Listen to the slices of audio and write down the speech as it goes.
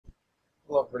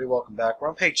Hello everybody, welcome back. We're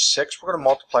on page 6. We're going to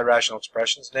multiply rational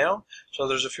expressions now. So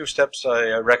there's a few steps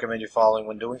I recommend you following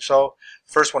when doing so.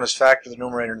 First one is factor the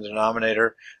numerator and the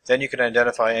denominator. Then you can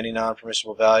identify any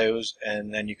non-permissible values,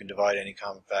 and then you can divide any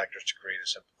common factors to create a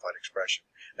simplified expression.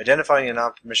 Identifying the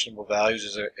non-permissible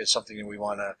values is something that we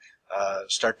want to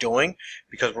start doing,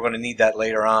 because we're going to need that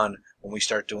later on when we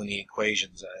start doing the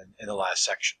equations in the last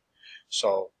section.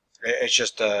 So it's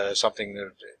just something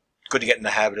that good to get in the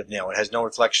habit of now. It has no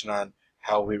reflection on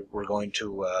how we're going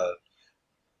to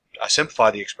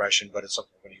simplify the expression, but it's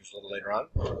something we're going to use a little later on,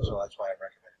 so that's why I'm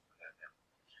recommending that now.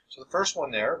 So the first one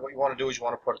there, what you want to do is you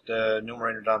want to put the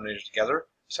numerator and denominator together,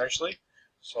 essentially.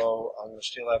 So I'm going to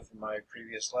steal that from my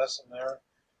previous lesson there.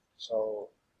 So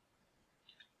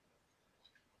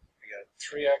we got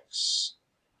 3x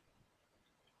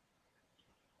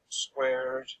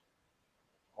squared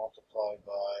multiplied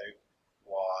by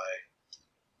y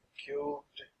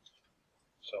cubed.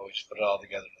 So we just put it all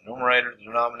together, the numerator, the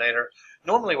denominator.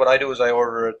 Normally what I do is I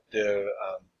order it,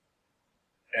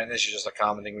 and this is just a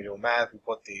common thing we do in math, we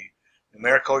put the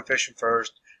numeric coefficient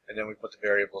first, and then we put the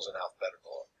variables in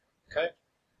alphabetical order. Okay?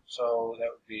 So that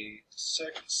would be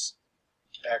 6xy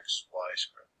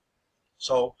squared.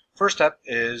 So first step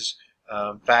is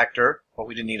factor, but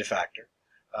we didn't need a factor.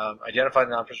 Identify the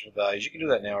non-permissible values. You can do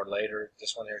that now or later.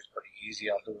 This one here is pretty easy.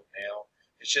 I'll do it now.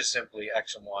 It's just simply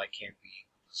x and y can't be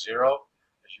 0.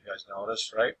 You guys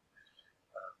noticed, right?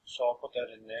 So I'll put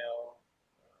that in now.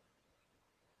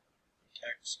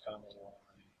 X comma y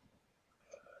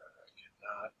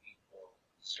cannot equal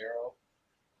 0.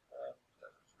 That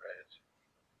is red.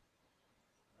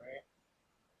 Right.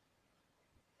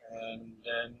 And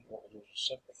then what we'll do is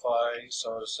simplify.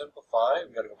 So to simplify,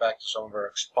 we've got to go back to some of our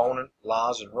exponent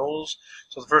laws and rules.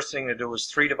 So the first thing to do is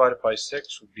 3 divided by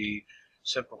 6 would be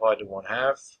simplified to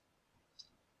 1/2.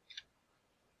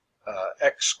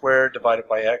 X squared divided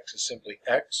by x is simply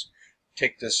x.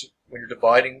 Take this, when you're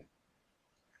dividing,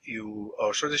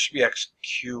 this should be x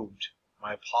cubed.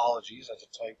 My apologies, that's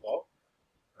a typo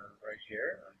right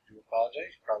here. I do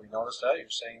apologize. You probably noticed that.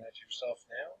 You're saying that to yourself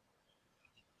now,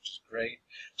 which is great.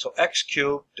 So x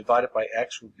cubed divided by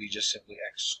x would be just simply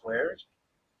x squared.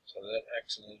 So that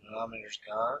x in the denominator is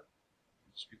gone.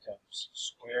 This becomes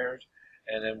squared.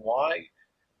 And then y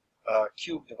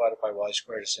cubed divided by y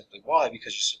squared is simply y,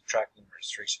 because you subtract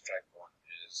numbers. 3 subtract 1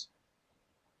 is,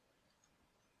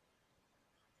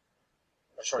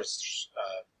 or sorry,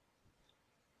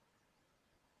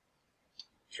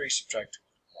 3 subtract 2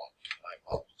 is 1. My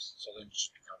apologies. So then it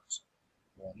just becomes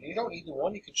 1. And you don't need the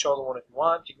 1. You can show the 1 if you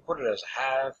want. You can put it as a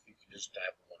half. You can just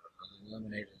have the 1 and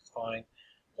eliminate it. It's fine.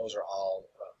 Those are all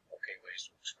okay ways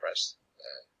to express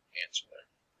the answer there.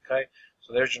 Okay?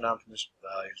 So there's your non-permissible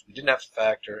values. We didn't have to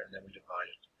factor, and then we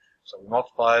divided. So we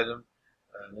multiply them,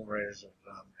 numerators and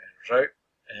denominators, right?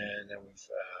 And then we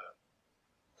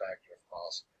factor if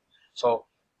possible. So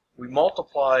we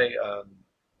multiply.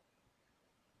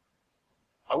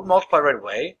 I would multiply right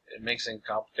away. It makes things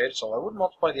complicated. So I wouldn't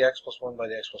multiply the x plus 1 by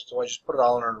the x plus 2. I just put it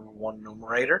all under one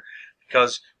numerator,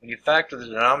 because when you factor the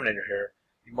denominator here,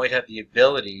 you might have the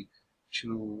ability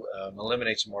to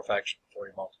eliminate some more factors before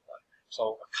you multiply.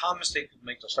 So a common mistake people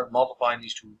make, they'll start multiplying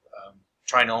these two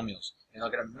trinomials, and they'll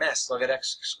get a mess. They'll get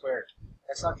x squared.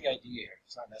 That's not the idea here.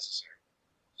 It's not necessary.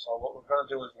 So what we're going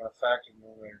to do is we're going to factor the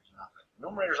numerator and denominator. The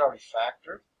numerator is already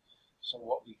factored. So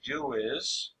what we do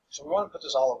is, so we want to put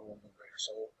this all over one numerator.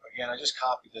 So again, I just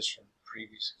copied this from the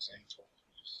previous example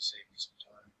just to save me some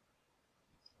time.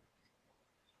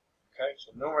 Okay,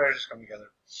 so the numerators just come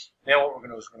together. Now what we're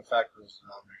going to do is we're going to factor those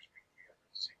denominators together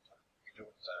at the same time. You can do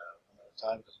it one at a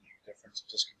time. It doesn't make a difference. It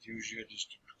just confuses you.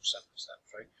 Just do 2 separate steps,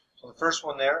 right? So the first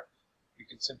one there, you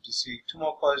can simply see 2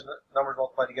 numbers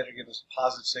multiplied together give us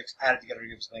positive 6. Added together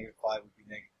gives us negative 5. Would be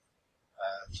negative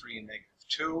 3 and negative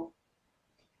 2.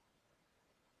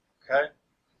 Okay.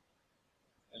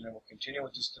 And then we'll continue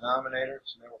with this denominator.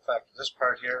 So then we'll factor this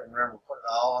part here. And remember, we'll put it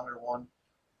all under one.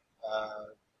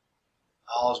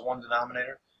 All is one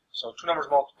denominator. So 2 numbers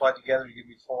multiplied together give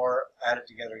me 4. Added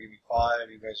together give me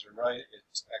 5. You guys are right.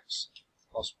 It's x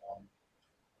plus 1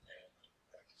 and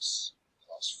x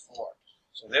plus 4.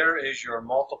 So there is your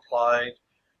multiplied,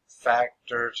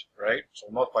 factored, right? So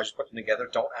multiply, just put them together.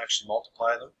 Don't actually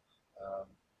multiply them.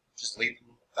 Just leave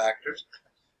them factored,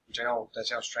 which I know that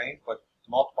sounds strange, but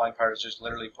the multiplying part is just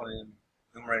literally putting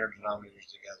numerator and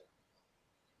denominators together.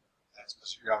 That's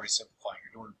because you're already simplifying.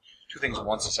 You're doing 2 things at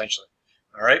once, essentially.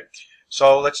 All right?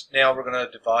 So now we're going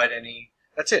to divide any.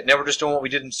 That's it. Now we're just doing what we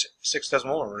did in 6.1.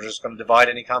 We're just going to divide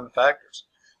any common factors.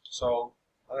 So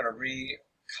I'm going to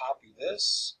re-copy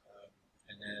this,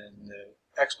 and then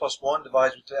the x plus 1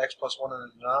 divides with the x plus 1 in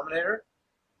the denominator.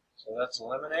 So that's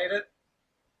eliminated.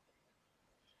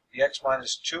 The x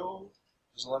minus 2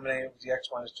 is eliminated with the x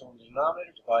minus 2 in the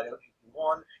denominator, divided out equal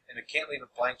 1, and it can't leave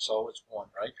it blank, so it's 1,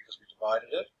 right? Because we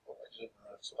divided it. Well, I did it in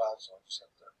the right spot, so I just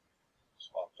have to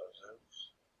swap those out.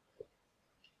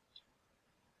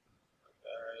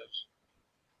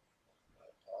 My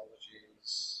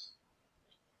apologies.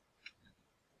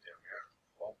 There we are.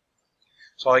 Well,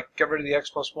 so I get rid of the x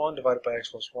plus 1 divided by x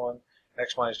plus 1,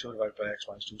 x minus 2 divided by x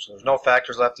minus 2. So there's no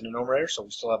factors left in the numerator, so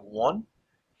we still have 1.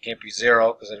 Can't be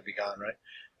 0 because it'll be gone, right?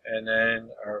 And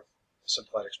then our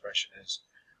simplified expression is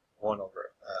 1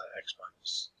 over x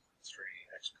minus 3,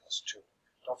 x plus 2.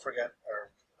 Don't forget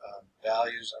our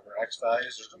values of our x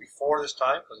values. There's going to be 4 this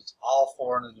time because it's all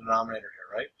 4 in the denominator here,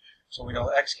 right? So we know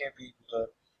x can't be equal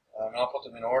to, and I'll put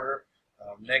them in order,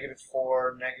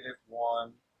 -4,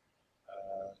 -1,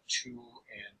 2,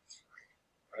 and 3,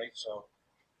 right? So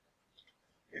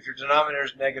if your denominator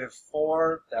is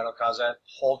 -4, that'll cause that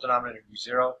whole denominator to be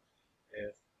 0.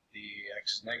 If the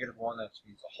x is -1, that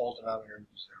means the whole denominator will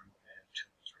be 0, and 2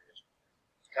 and 3 is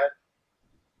 1. Okay?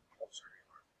 Oh, sorry.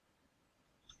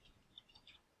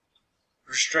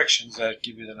 Restrictions that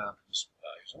give you the non-permissible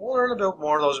values. And we'll learn a bit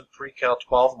more of those in Pre-Cal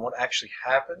 12 and what actually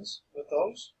happens with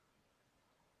those.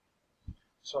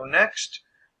 So next,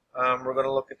 we're going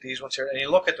to look at these ones here. And you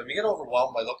look at them, you get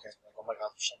overwhelmed by looking at them. Like, oh my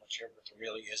God, there's so much here, but there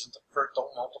really isn't. First,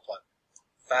 don't multiply.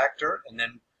 Factor, and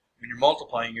then when you're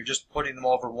multiplying, you're just putting them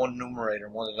over one numerator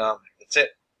and one denominator. That's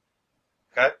it.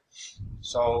 Okay?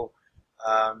 So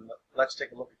let's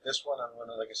take a look at this one. I'm going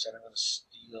to, like I said, I'm going to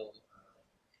steal the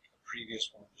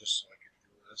previous one just so I can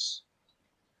do this.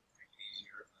 Make it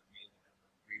easier for me to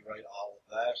rewrite all of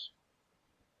that.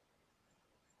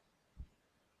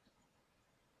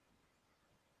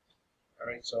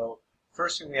 Alright, so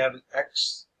first thing we have is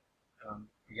x.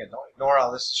 Again, don't ignore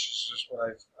all this. This is just what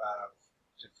I've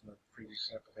did from the previous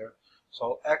example there.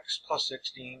 So x plus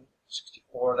 16,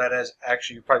 64. That is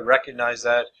actually, you probably recognize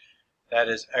that. That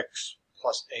is x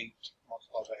plus 8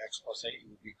 multiplied by x plus 8. You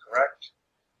would be correct.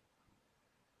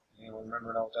 Anyone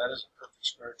remember now what that is? A perfect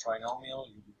square trinomial.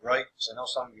 You'd be right, because I know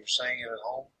some of you are saying it at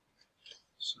home.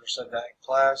 So I said that in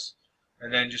class.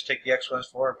 And then just take the x minus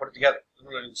 4 and put it together.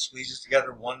 Literally squeeze it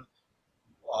together one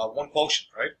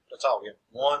quotient, right? That's all. We have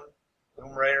one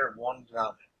numerator and one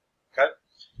denominator. Okay?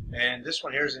 And this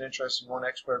one here is an interesting one,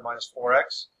 x squared minus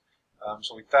 4x.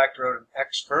 So we factor out an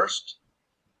x first,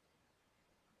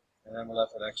 and then we're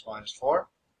left with x minus 4.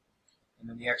 And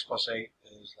then the x plus 8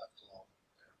 is left alone.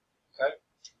 Okay?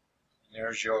 And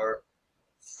there's your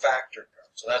factor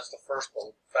term. So that's the first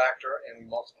bullet, factor, and we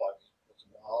multiply them. Put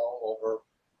them all over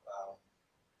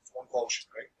one quotient,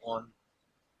 right? One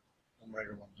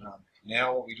numerator, one denominator.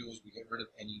 Now what we do is we get rid of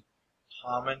any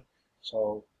common.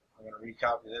 So I'm going to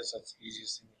recopy this. That's the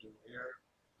easiest thing to do here.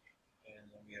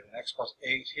 And then we have an x plus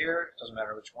 8 here. It doesn't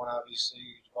matter which one, obviously.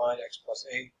 You divide x plus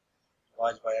 8.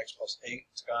 Divides by x plus 8.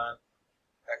 It's gone.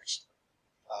 X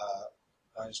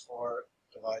minus 4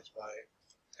 divides by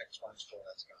x minus 4.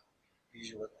 That's gone.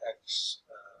 Easier with x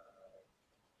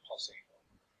plus 8.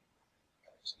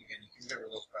 Okay, so again, you can get rid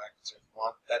of those brackets if you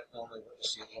want. That's normally what you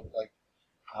see it look like.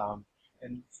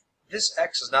 And this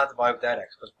x is not divided with that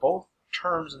x, because both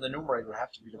terms in the numerator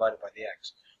have to be divided by the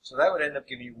x. So that would end up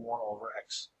giving you 1 over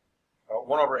x, or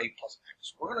 1 over 8 plus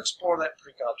x. We're going to explore that in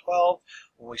Pre-Cal 12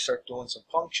 when we start doing some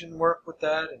function work with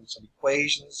that and some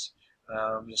equations.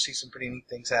 You'll see some pretty neat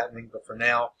things happening, but for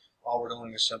now, all we're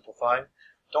doing is simplifying.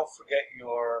 Don't forget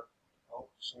your,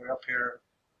 so we're up here.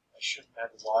 I shouldn't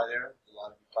have the y there. A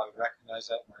lot of you probably recognize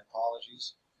that. My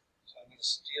apologies. So I'm going to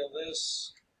steal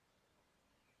this.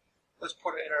 Let's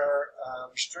put it in our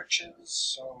restrictions.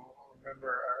 So remember,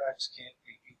 our x can't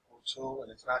be equal to,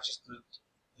 and it's not just the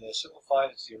simplified,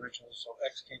 it's the original. So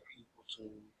x can't be equal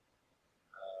to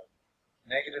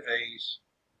 -8,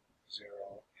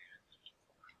 0, and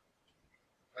 4.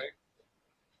 Right?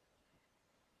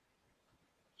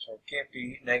 So it can't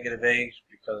be -8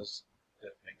 because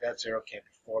make that 0, can't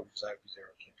be 4 because that would be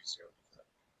 0, can't be 0 because that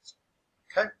would be 0.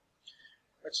 Okay?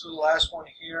 Let's do the last one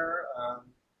here.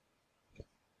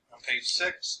 On page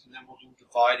 6, and then we'll do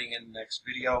dividing in the next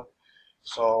video.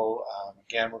 So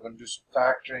again, we're going to do some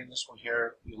factoring. This one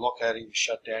here, you look at it, you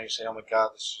shut down, you say, oh my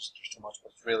God, this is just there's too much,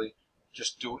 but it's really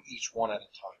just do each one at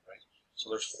a time, right? So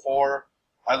there's 4.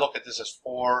 I look at this as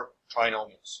 4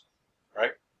 trinomials,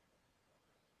 right?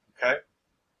 Okay.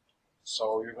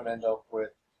 So you're going to end up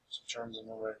with some terms in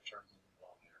the numerator, terms in the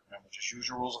denominator. Remember, just use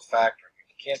your rules of factoring. If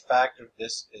you can't factor,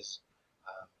 this is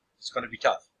it's going to be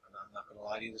tough. I'm not going to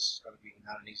lie to you, this is going to be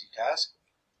not an easy task.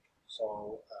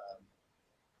 So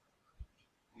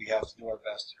we have to do our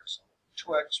best here. So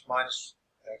 2x minus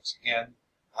x, again,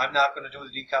 I'm not going to do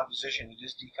the decomposition. It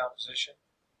is decomposition.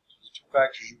 So the two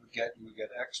factors you would get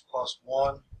x plus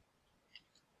 1.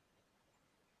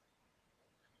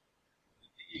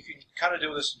 You can kind of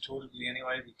do this intuitively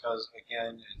anyway because,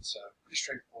 again, it's pretty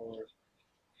straightforward.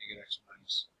 You get x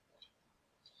minus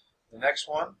 1. The next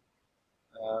one,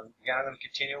 again, I'm going to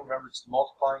continue. Remember, it's the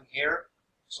multiplying here.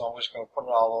 So I'm just going to put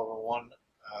it all over one,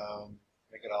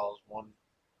 make it all as one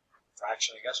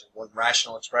fraction, I guess, or one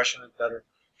rational expression, is a better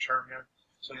term here.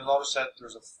 So you'll notice that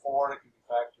there's a 4 that can be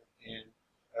factored in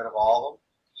out of all of them.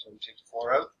 So we take the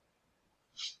 4 out,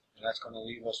 and that's going to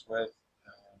leave us with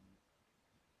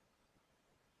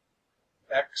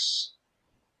x.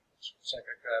 So I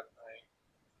grab my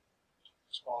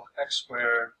small x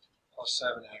squared plus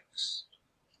 7x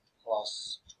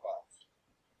plus 12,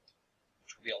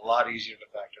 which would be a lot easier to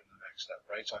factor in the next step,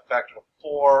 right? So I factored a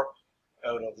 4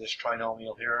 out of this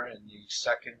trinomial here in the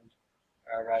second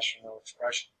rational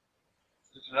expression.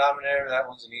 The denominator, that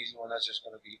one's an easy one. That's just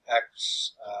going to be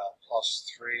x plus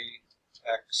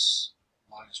 3x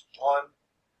minus 1.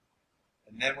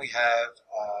 And then we have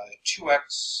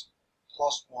 2x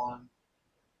plus 1,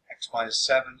 x minus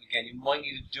 7. Again, you might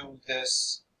need to do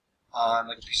this on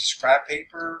like a piece of scrap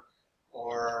paper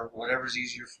or whatever's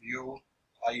easier for you.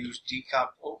 I use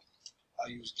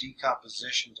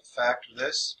decomposition to factor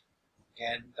this.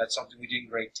 Again, that's something we did in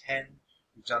grade 10.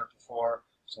 We've done it before.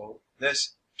 So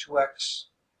this 2x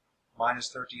minus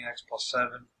 13x plus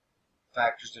 7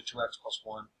 factors to 2x plus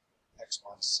 1, x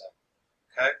minus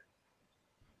 7. Okay?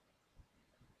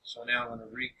 So now I'm going to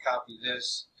recopy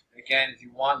this. Again, if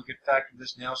you want, you could factor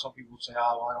this now. Some people would say,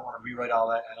 oh, well, I don't want to rewrite all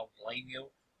that. I don't blame you.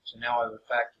 So now I would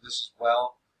factor this as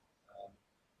well.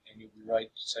 And you would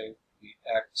write, say, the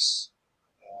x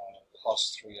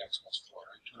plus 3x plus 4.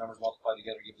 Right? Two numbers multiplied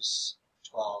together give us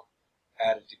 12.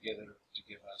 Added together to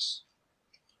give us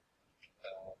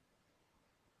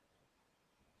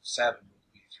 7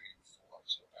 would be 3 and 4.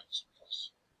 So x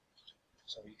plus.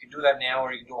 So you can do that now,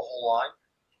 or you can do a whole line.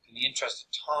 In the interest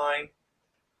of time,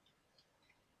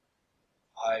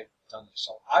 I've done this.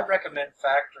 So I recommend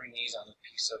factoring these on a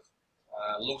piece of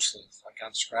loose leaf, like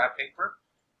on scrap paper,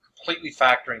 completely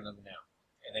factoring them now.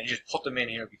 And then you just put them in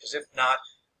here, because if not,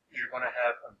 you're going to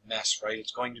have a mess, right?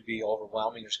 It's going to be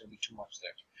overwhelming. There's going to be too much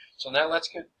there. So now let's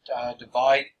get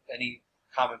divide any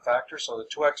common factor. So the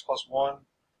 2x plus 1,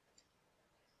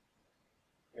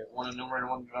 we have 1 in numerator,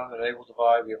 1 in denominator. They will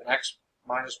divide. We have an x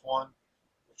minus 1,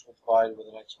 which will divide with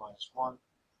an x minus 1.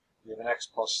 We have an x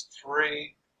plus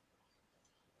 3.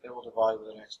 They will divide with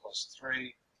an x plus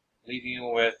 3, leaving you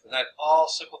with, and that all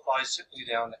simplifies simply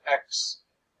down to x,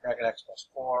 bracket x plus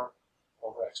 4,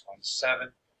 over x minus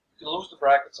 7. You can lose the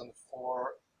brackets on the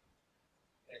 4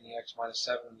 and the x minus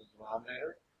 7 in the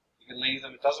denominator. You can leave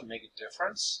them. It doesn't make a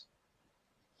difference.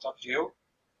 It's up to you.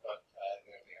 But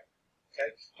there we are. Okay?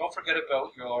 Don't forget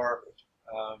about your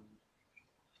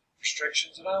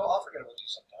restrictions, and I'll forget about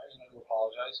these sometimes, and I do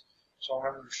apologize. So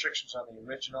remember the restrictions on the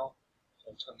original. So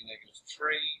it's going to be negative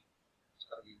 3. It's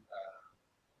going to be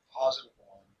positive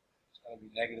 1. It's going to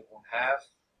be negative 1/2.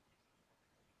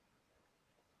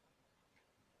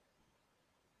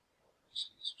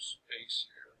 See some space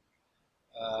here.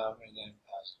 And then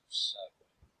positive 7.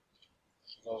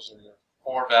 So those are your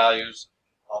 4 values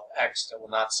of x that will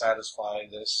not satisfy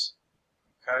this.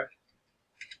 Okay?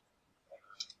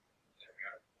 There we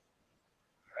are.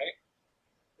 Alright.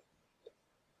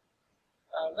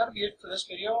 That'll be it for this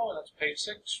video, and that's page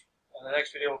 6. And the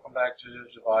next video we'll come back to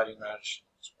dividing rational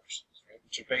expressions, right?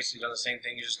 Which are basically done the same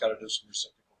thing, you just got to do some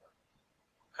reciprocal work.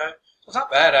 Okay? So it's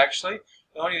not bad, actually.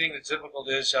 The only thing that's difficult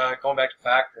is going back to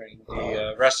factoring.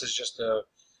 The rest is just a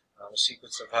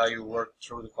sequence of how you work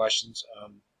through the questions.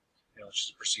 It's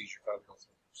just a procedure how to go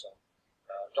through. So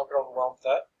don't get overwhelmed with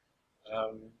that.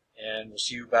 And we'll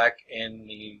see you back in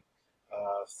the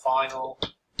final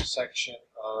section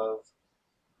of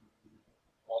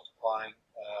multiplying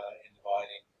and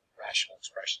dividing rational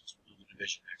expressions. We'll do the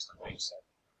division next on page 7.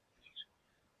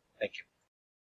 Thank you.